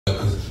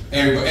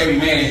Every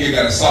man in here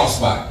got a soft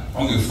spot. I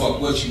don't give a fuck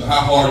what you,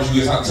 how hard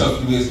you is, how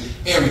tough you is.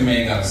 Every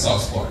man got a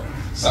soft spot.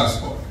 Soft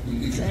spot.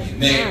 It can be your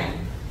neck,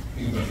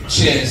 it can be your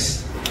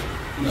chest,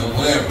 you know,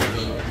 whatever.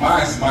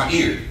 Mine's my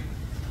ear.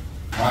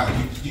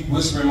 You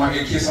whisper in my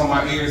ear, kiss on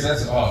my ears.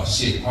 That's oh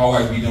shit. My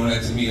wife be doing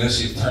that to me. That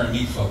shit turned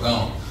me fuck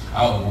on.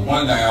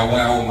 One night I went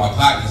out with my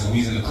partners and we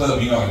was in the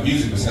club. You know, the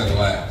music was hella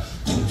loud.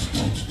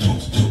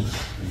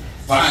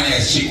 Fine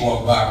ass chick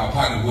walked by. My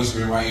partner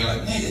whispered in my ear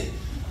like, nigga.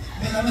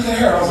 Man, look at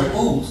her. I was like,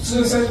 ooh,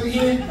 should I say it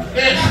again?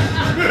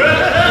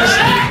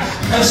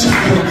 That shit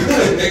feel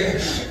good, nigga.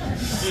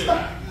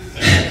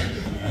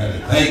 I had to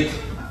think.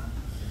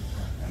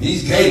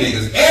 These gay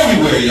niggas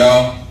everywhere,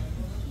 y'all.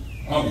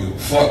 I don't give a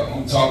fuck.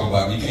 Don't talk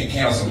about me. You can't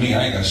cancel me.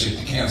 I ain't got shit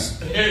to cancel.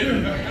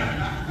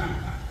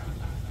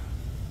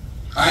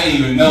 I ain't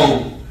even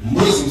know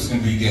Muslims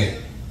can be gay.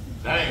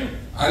 I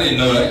didn't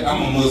know that.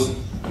 I'm a Muslim.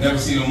 Never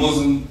seen a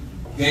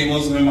gay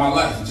Muslim in my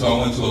life until I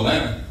went to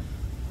Atlanta.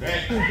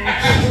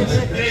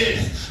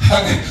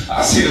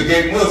 I see a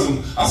gay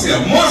Muslim. I see a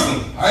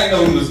Muslim. I didn't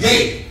know he was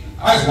gay.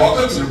 I just walked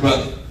up to the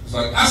brother. I was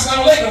like,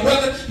 "Assalamu alaikum,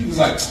 brother." He was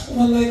like,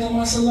 "Wa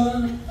alaikum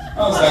assalam." I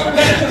was like,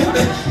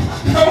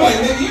 I'm like,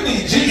 nigga, you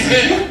need Jesus.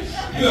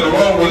 You're in the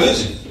wrong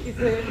religion.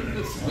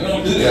 We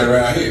don't do that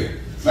around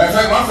here. Matter of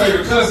fact, my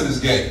favorite cousin is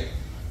gay.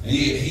 And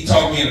he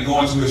talked me into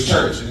going to his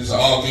church. And it's an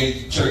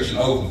all-gay church in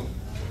Oakland.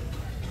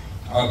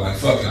 I was like,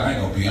 fuck it, I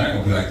ain't gonna be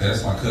like that.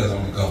 That's my cousin,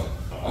 I'm gonna go.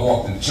 I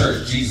walked in the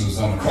church, Jesus was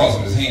on the cross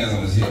with his hands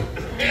on his hip. What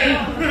kind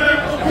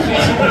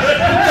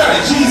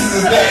of Jesus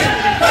is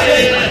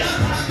that?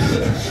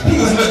 He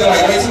was looking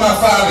like, wait till my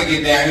father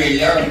get down here,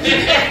 y'all.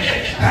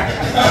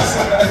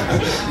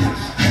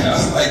 I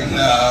was like,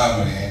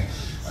 nah, man,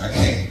 I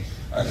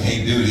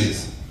can't do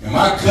this. And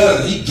my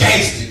cousin, he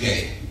gangster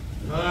gay.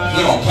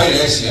 He don't play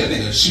that shit. That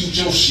nigga shoot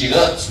your shit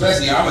up.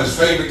 Especially, I'm his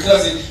favorite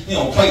cousin. He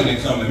don't play when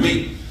it come to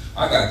me.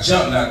 I got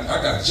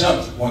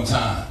jumped one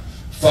time.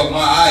 Fucked my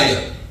eye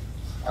up.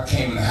 I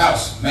came in the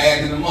house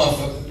mad than a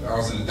motherfucker. I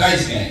was in the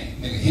dice game.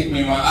 Nigga hit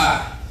me in my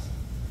eye.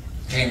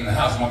 Came in the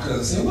house. My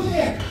cousin said, "What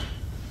happened?"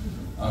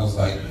 I was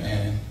like,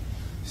 "Man,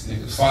 this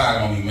nigga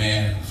fired on me,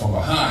 man, from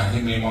behind.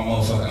 Hit me in my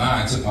motherfucking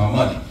eye and took my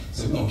money." He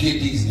said, "We gonna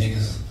get these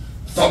niggas.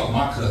 Fuck with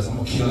my cousin. I'm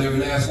gonna kill every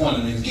last one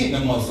of them niggas. Get in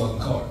that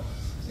motherfucking car."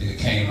 Nigga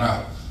came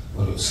out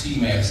with a ski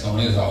mask on.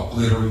 It was all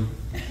glittery.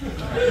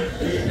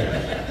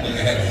 Nigga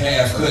had a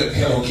half-cut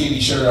Hello Kitty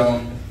shirt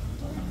on.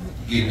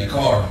 Get in the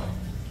car.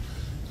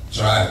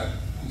 Driving.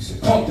 He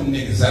said, "Pump them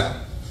niggas out."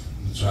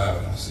 I'm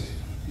driving.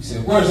 He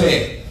said, "Where's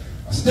that?"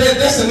 I said,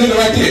 "That's the nigga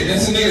right there.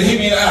 That's the nigga that hit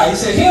me in the eye." He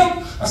said,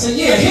 "Him?" I said,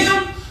 "Yeah,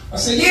 him." I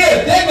said,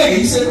 "Yeah, that nigga."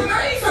 He said, "Well,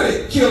 I ain't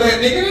finna kill that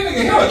nigga. That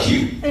nigga hella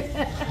cute."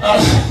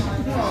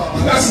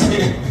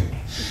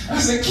 I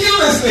said, "Kill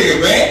this nigga,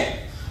 man."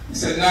 He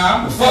said, "Nah,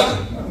 I'm gonna fuck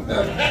him."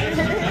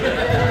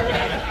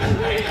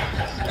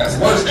 That's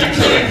worse than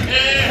killing him.